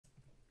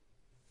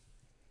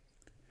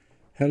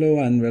Hello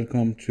and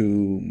welcome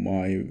to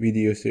my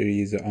video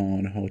series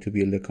on how to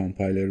build a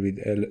compiler with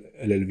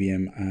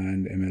LLVM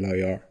and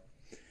MLIR.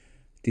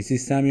 This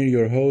is Samir,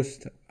 your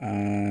host,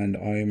 and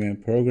I'm a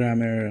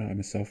programmer.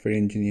 I'm a software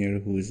engineer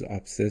who's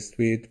obsessed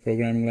with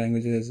programming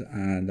languages,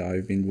 and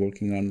I've been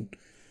working on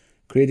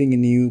creating a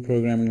new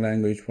programming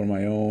language for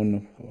my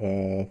own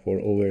for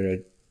over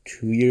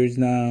 2 years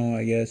now,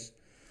 I guess.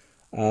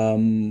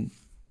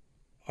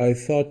 I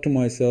thought to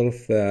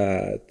myself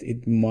that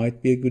it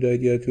might be a good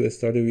idea to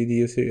start a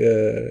video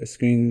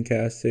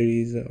screencast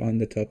series on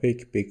the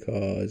topic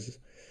because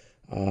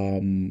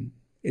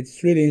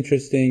it's really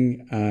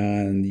interesting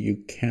and you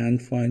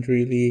can't find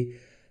really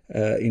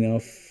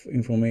enough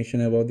information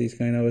about this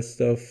kind of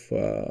stuff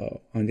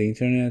on the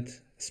internet,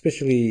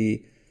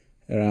 especially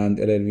around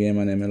LLVM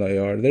and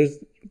MLIR. There's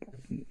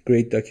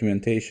great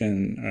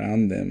documentation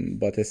around them,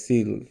 but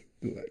still,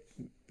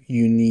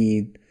 you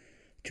need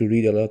to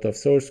read a lot of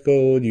source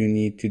code, you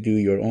need to do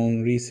your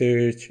own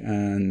research,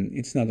 and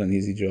it's not an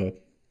easy job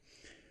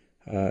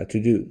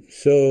to do.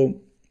 So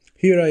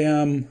here I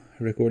am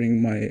recording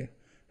my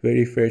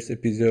very first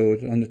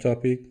episode on the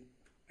topic,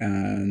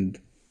 and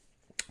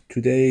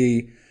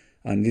today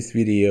on this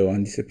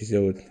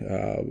episode,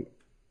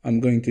 I'm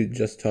going to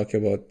just talk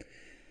about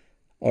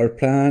our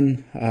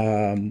plan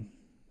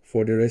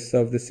for the rest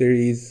of the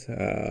series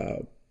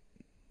and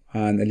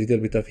a little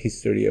bit of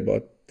history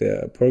about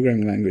the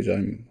programming language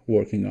I'm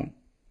working on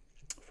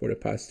for the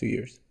past 2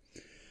 years.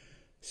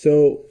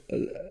 So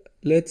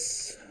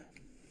let's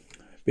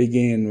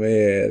begin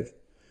with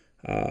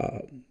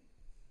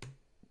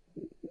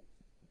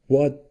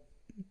what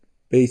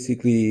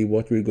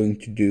we're going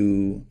to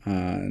do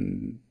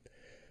and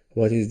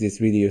what is this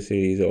video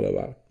series all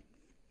about.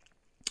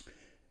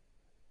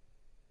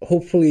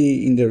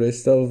 Hopefully in the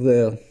rest of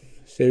the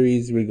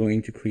series we're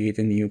going to create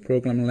a new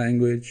programming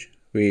language,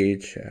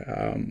 which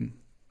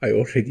I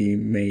already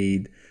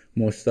made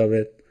most of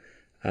it,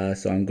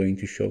 so I'm going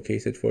to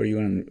showcase it for you,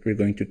 and we're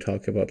going to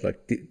talk about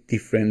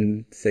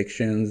different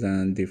sections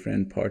and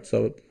different parts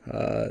of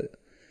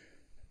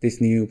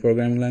this new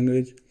programming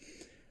language.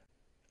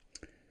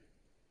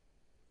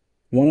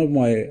 One of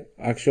my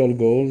actual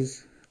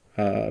goals,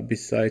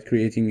 besides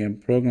creating a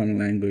programming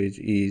language,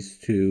 is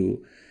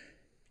to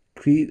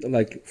create,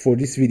 for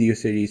this video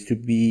series, to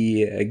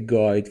be a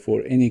guide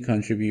for any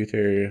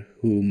contributor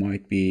who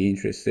might be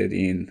interested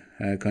in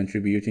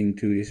contributing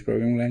to this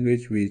programming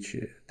language, which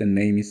the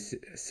name is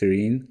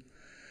Serene,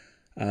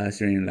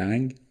 Serene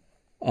Lang.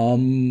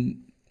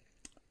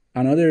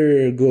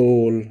 Another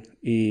goal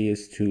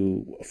is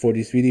for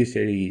this video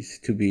series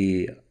to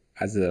be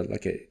as a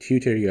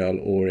tutorial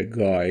or a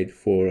guide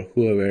for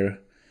whoever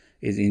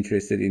is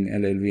interested in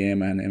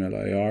LLVM and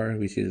MLIR,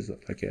 which is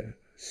like a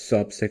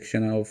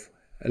subsection of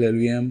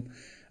LLVM.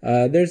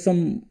 There's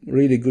some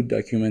really good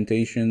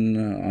documentation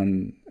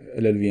on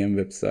LLVM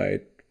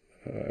website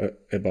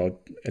about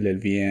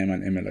LLVM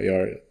and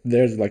MLIR.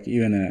 There's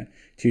even a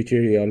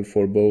tutorial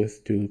for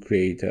both to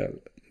create a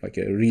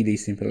really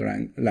simple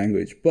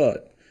language.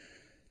 But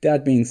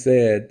that being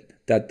said,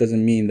 that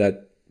doesn't mean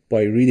that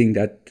by reading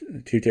that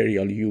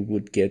tutorial you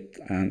would get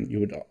and you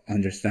would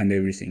understand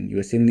everything.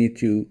 You still need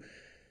to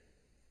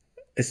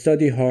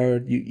study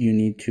hard. You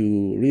need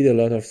to read a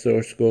lot of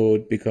source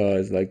code,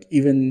 because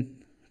even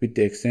with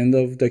the extent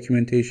of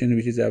documentation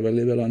which is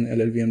available on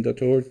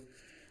llvm.org,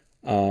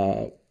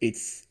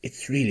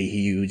 it's really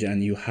huge,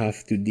 and you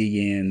have to dig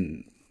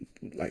in,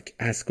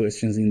 ask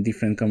questions in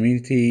different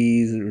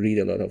communities, read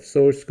a lot of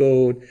source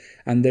code,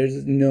 and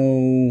there's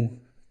no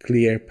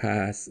clear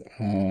path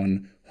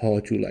on how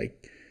to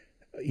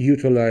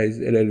utilize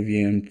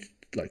LLVM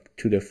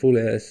to the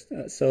fullest.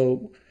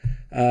 So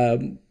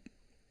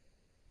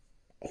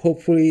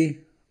hopefully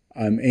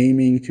I'm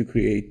aiming to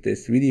create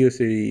this video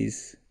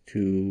series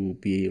to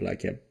be a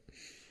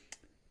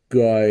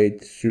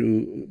guide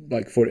through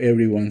for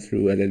everyone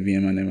through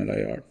LLVM and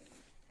MLIR.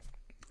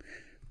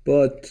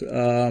 But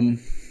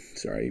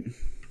sorry.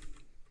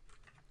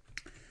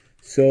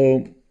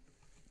 So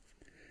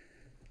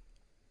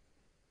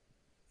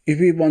if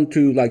we want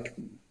to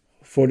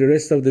for the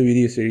rest of the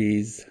video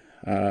series,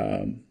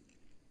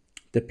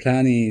 the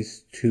plan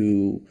is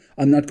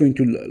I'm not going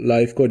to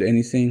live code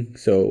anything,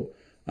 so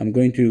I'm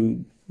going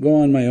to go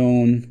on my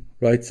own,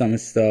 write some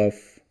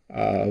stuff,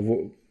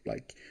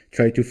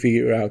 try to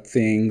figure out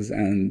things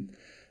and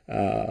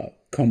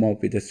come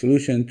up with a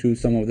solution to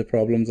some of the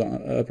problems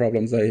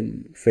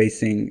I'm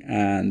facing.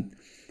 And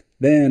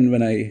then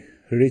when I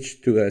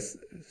reach to a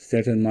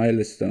certain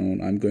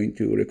milestone, I'm going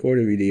to record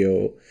a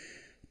video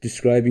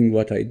describing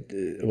what I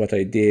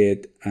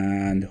did,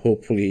 and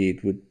hopefully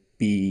it would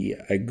be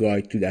a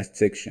guide to that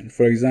section.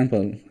 For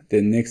example,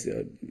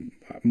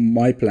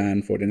 my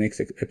plan for the next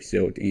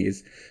episode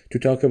is to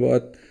talk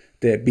about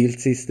the build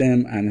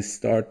system and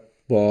start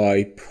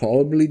by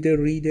probably the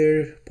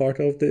reader part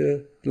of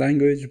the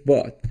language,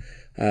 but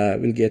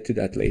we'll get to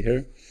that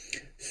later.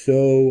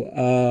 So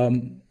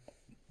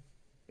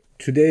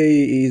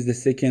today is the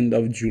 2nd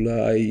of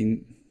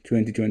July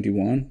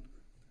 2021.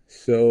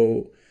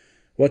 So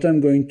what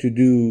I'm going to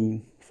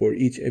do for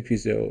each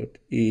episode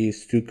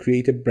is to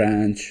create a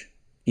branch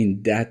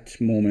in that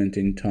moment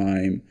in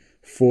time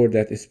for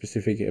that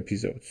specific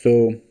episode.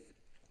 So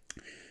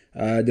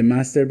the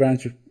master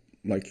branch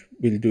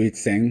will do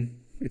its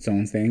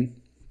own thing.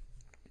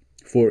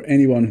 For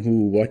anyone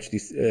who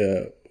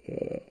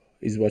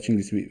is watching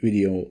this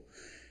video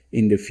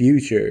in the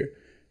future,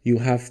 you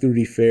have to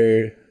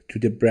refer to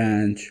the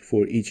branch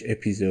for each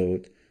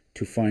episode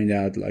to find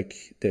out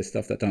the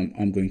stuff that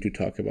I'm going to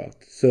talk about.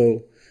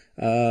 So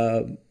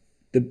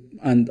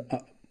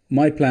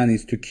my plan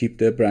is to keep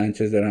the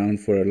branches around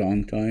for a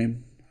long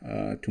time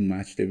to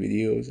match the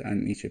videos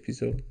and each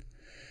episode.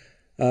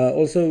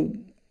 Also,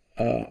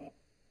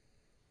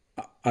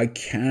 I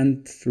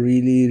can't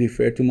really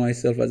refer to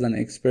myself as an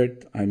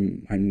expert.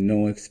 I'm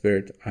no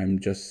expert. I'm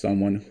just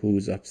someone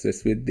who's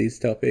obsessed with these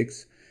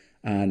topics,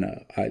 and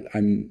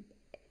I'm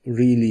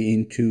really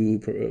into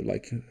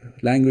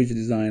language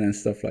design and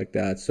stuff like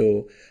that.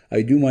 So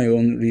I do my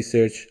own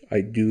research,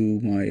 I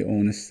do my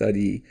own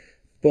study.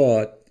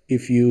 But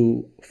if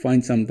you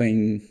find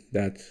something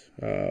that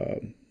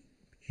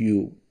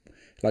you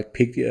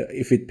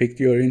if it piqued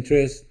your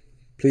interest,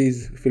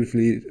 please feel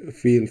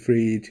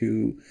free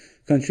to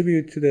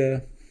contribute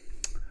to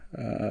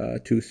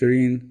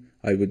Serene.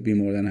 I would be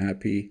more than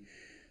happy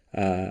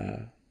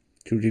to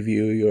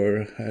review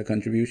your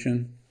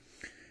contribution.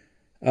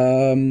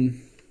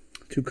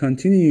 To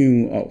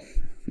continue,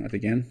 not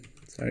again,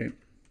 sorry.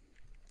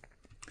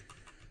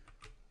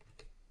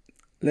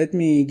 Let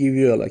me give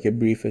you a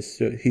brief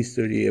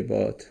history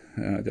about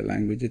the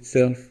language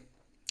itself,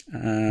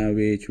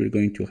 which we're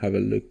going to have a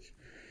look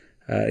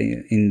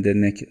in the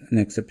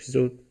next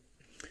episode.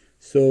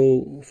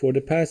 So for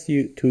the past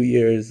 2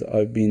 years,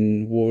 I've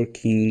been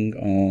working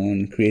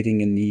on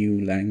creating a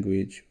new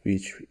language,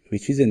 which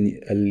is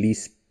a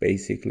Lisp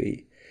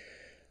basically.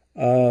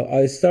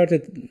 I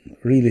started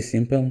really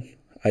simple.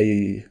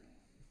 I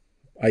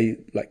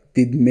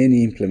did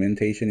many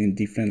implementation in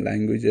different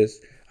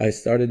languages. I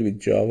started with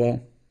Java,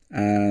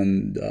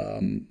 and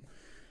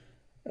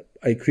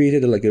I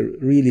created a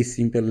really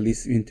simple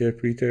Lisp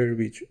interpreter,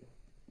 which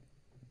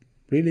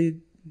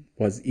really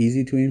was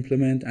easy to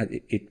implement,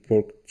 and it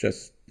worked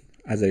just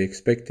as I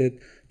expected,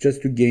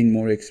 just to gain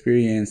more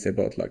experience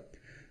about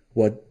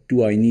what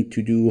do I need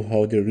to do,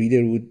 how the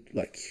reader would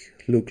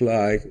look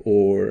like,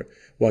 or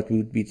what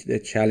would be the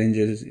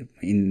challenges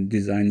in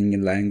designing a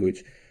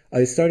language.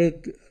 I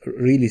started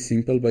really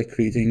simple by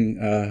creating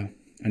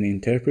an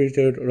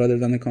interpreter rather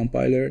than a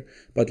compiler,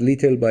 but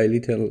little by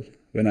little,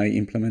 when I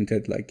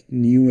implemented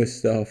new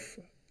stuff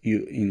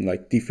in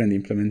different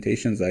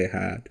implementations I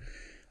had,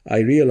 I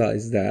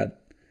realized that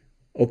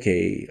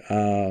okay,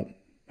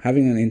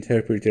 having an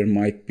interpreter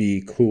might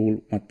be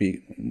cool,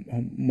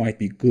 might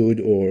be good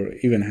or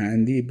even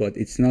handy, but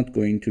it's not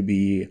going to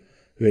be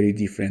very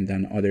different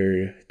than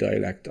other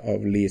dialect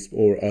of Lisp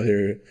or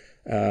other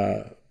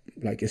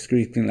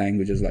scripting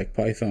languages like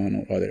Python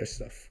or other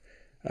stuff.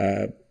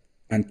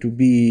 And to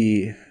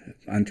be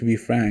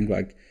frank,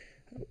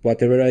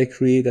 whatever I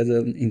create as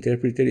an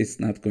interpreter is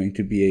not going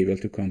to be able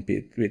to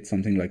compete with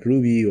something like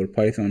Ruby or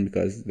Python,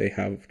 because they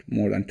have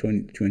more than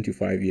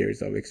 25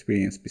 years of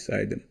experience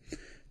behind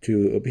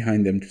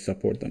them to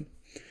support them.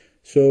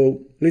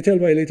 So little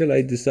by little,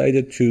 I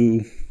decided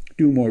to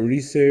do more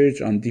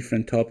research on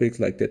different topics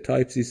like the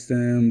type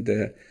system,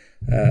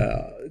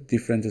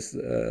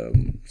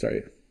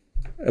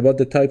 about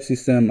the type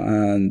system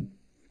and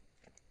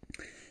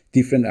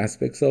different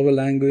aspects of a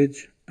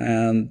language.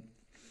 And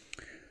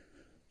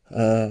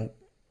I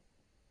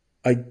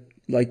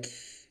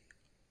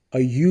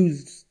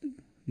used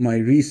my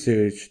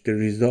research, the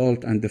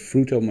result and the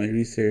fruit of my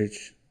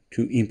research,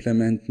 to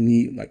implement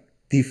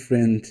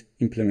different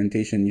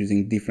implementation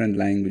using different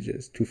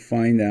languages to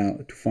find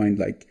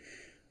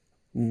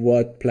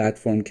what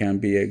platform can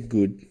be a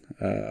good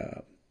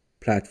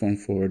platform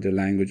for the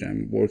language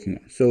I'm working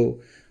on.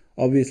 So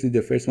obviously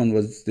the first one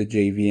was the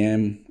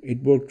JVM.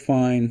 It worked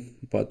fine,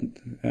 but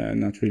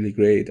not really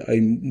great. I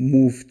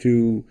moved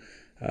to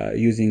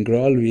using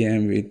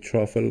LLVM with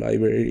Truffle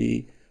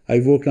library. I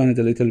worked on it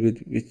a little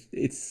bit.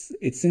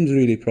 It seems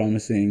really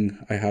promising.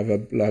 I have a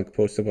blog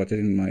post about it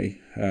in my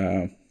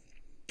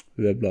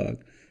weblog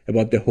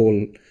about the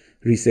whole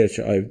research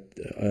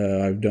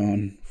I've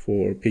done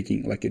for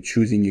picking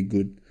choosing a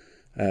good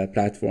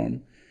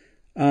platform.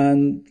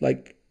 And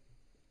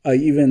I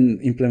even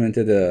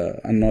implemented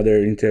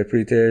another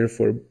interpreter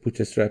for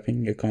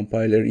bootstrapping a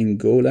compiler in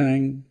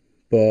Golang,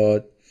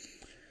 but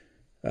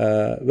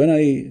when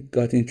I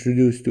got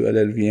introduced to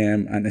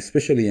LLVM and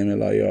especially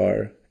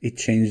MLIR, it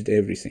changed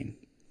everything.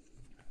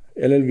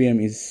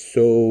 LLVM is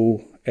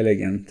so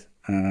elegant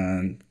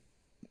and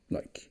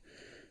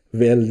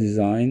well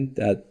designed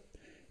that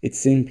it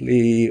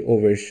simply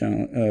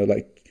overshone,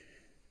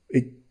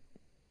 it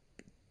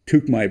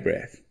took my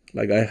breath.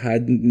 I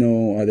had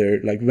no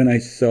other, when I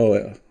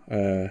saw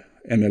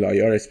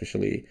MLIR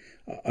especially,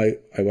 I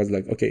was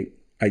okay,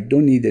 I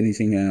don't need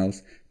anything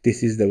else.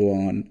 This is the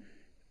one.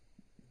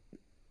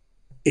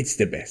 It's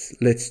the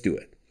best. Let's do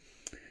it.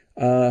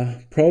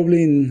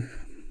 Probably in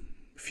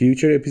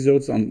future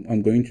episodes,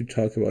 I'm going to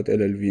talk about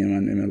LLVM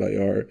and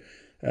MLIR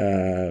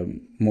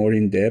more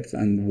in depth,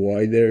 and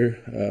why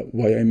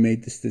I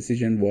made this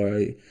decision,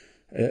 why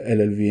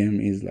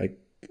LLVM is like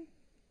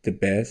the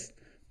best.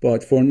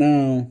 But for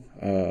now,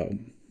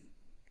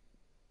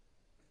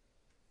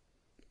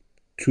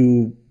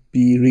 to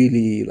be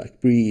really like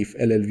brief,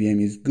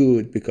 LLVM is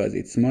good because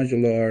it's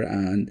modular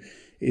and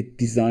it's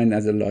designed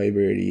as a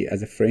library,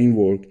 as a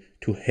framework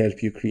to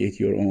help you create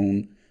your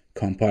own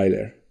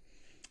compiler.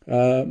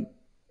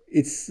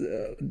 It's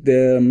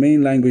the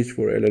main language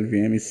for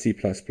LLVM is C++.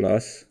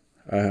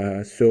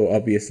 So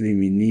obviously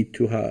we need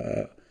to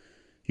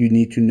you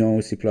need to know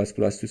C++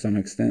 to some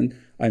extent.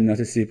 I'm not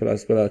a C++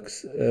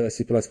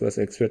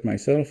 expert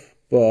myself,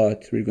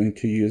 but we're going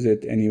to use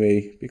it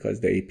anyway because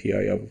the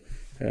API of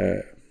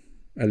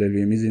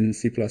LLVM is in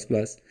C++.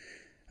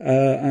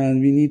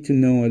 And we need to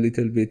know a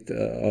little bit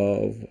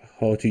of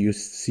how to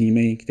use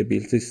CMake, the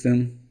build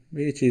system,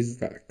 which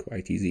is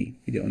quite easy.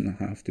 You don't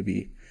have to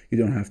be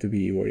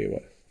worried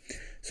about it.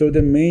 So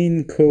the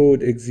main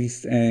code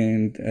exists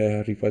in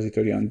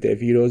repository on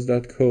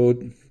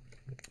devheroes.code.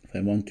 If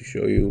I want to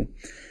show you,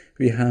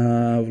 we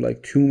have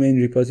like two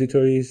main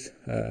repositories.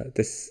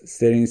 The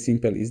Serene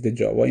simple is the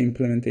Java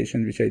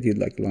implementation, which I did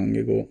like long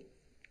ago.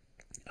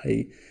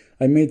 I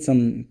made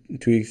some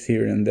tweaks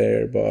here and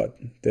there, but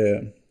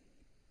the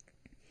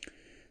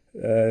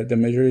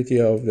majority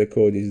of the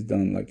code is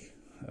done like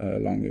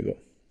long ago.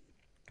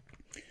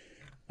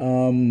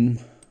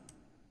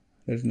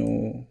 There's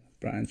no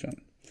branch on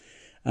it.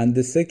 And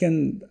the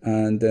second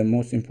and the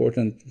most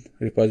important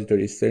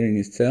repository is Serene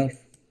itself,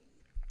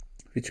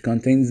 which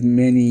contains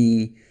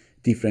many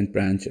different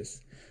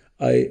branches.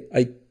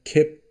 I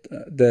kept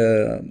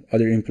the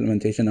other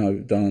implementation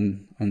I've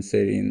done on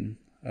Serene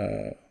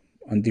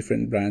on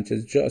different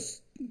branches,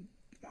 just,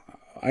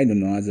 I don't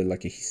know, as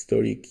like a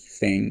historic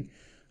thing.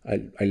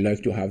 I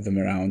like to have them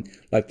around.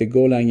 Like the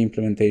Golang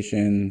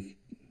implementation,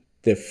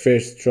 the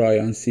first try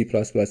on C++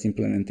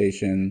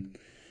 implementation,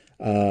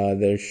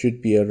 there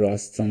should be a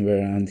Rust somewhere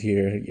around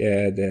here.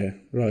 Yeah, the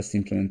Rust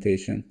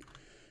implementation.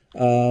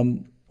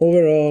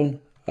 Overall,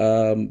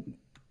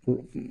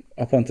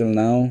 up until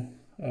now,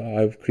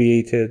 I've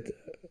created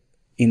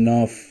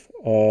enough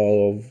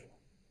of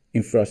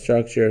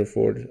infrastructure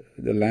for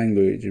the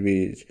language,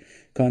 which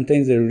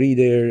contains a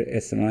reader, a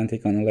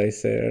semantic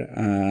analyzer,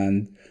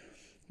 and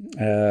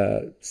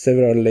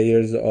several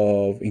layers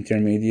of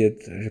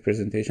intermediate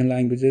representation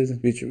languages,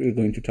 which we're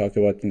going to talk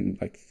about in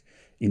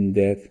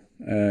depth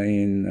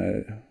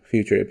in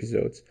future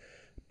episodes.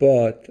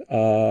 But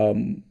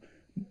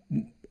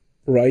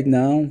right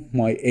now,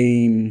 my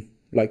aim,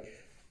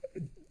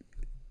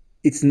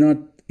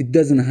 it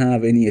doesn't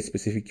have any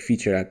specific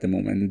feature at the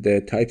moment.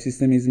 The type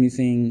system is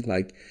missing.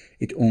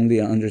 It only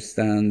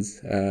understands,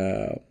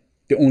 the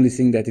only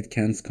thing that it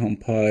can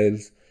compile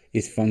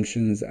is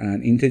functions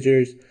and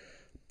integers.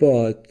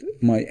 But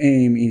my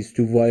aim is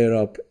to wire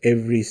up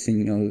every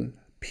single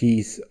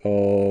piece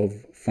of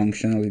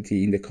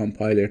functionality in the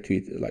compiler to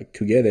it,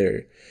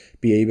 together,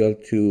 be able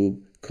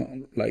to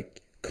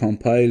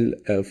compile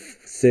a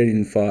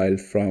Serene file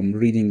from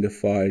reading the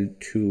file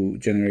to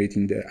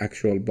generating the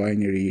actual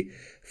binary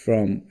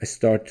from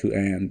start to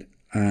end,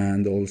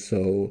 and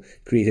also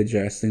create a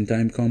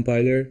just-in-time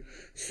compiler.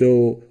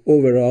 So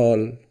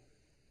overall,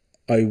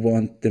 I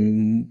want the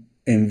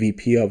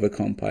MVP of a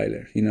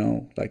compiler,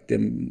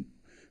 the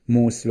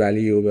most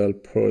valuable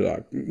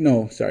product.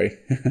 No, sorry.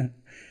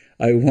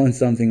 I want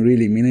something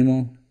really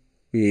minimal.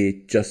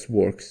 It just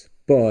works,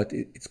 but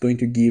it's going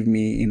to give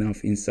me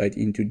enough insight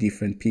into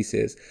different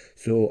pieces,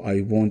 so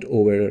I won't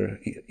over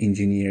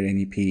engineer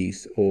any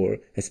piece or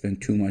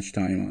spend too much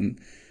time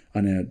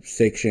on a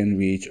section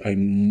which I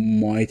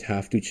might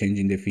have to change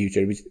in the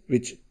future,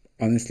 which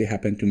honestly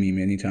happened to me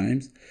many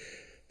times.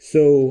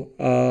 So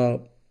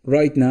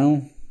right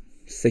now,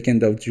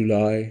 2nd of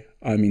July,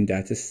 I'm in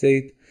that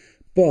state.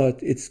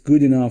 But it's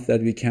good enough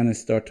that we can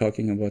start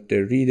talking about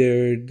the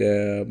reader,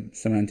 the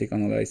semantic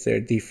analyzer,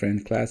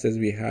 different classes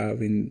we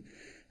have in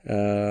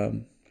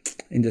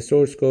the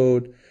source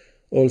code.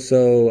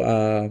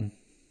 Also,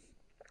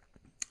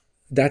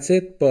 that's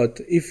it.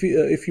 But if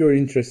you're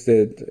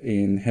interested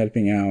in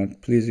helping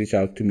out, please reach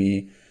out to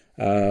me.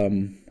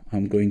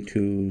 I'm going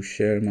to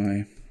share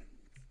my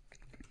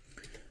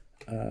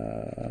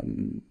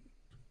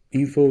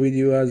info with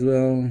you as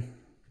well.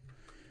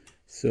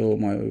 So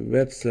my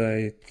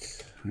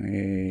website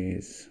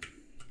is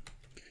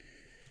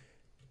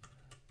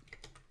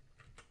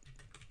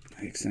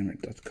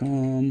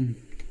xmr.com,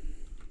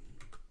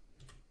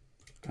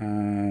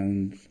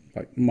 and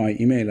my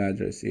email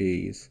address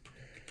is,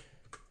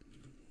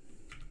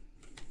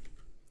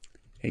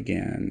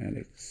 again,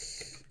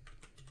 Alex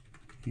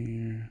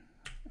here,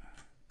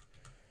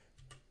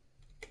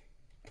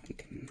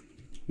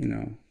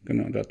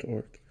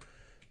 gno.org.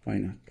 Why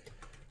not?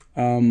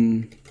 Oh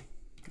my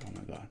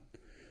god.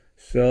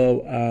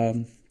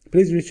 So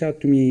please reach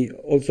out to me.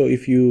 Also,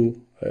 if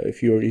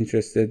you're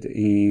interested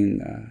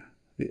in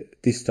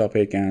this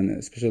topic, and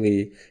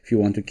especially if you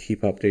want to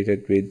keep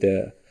updated with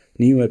the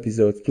new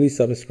episodes, please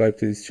subscribe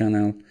to this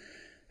channel.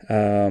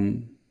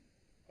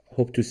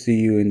 Hope to see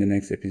you in the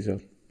next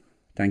episode.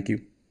 Thank you.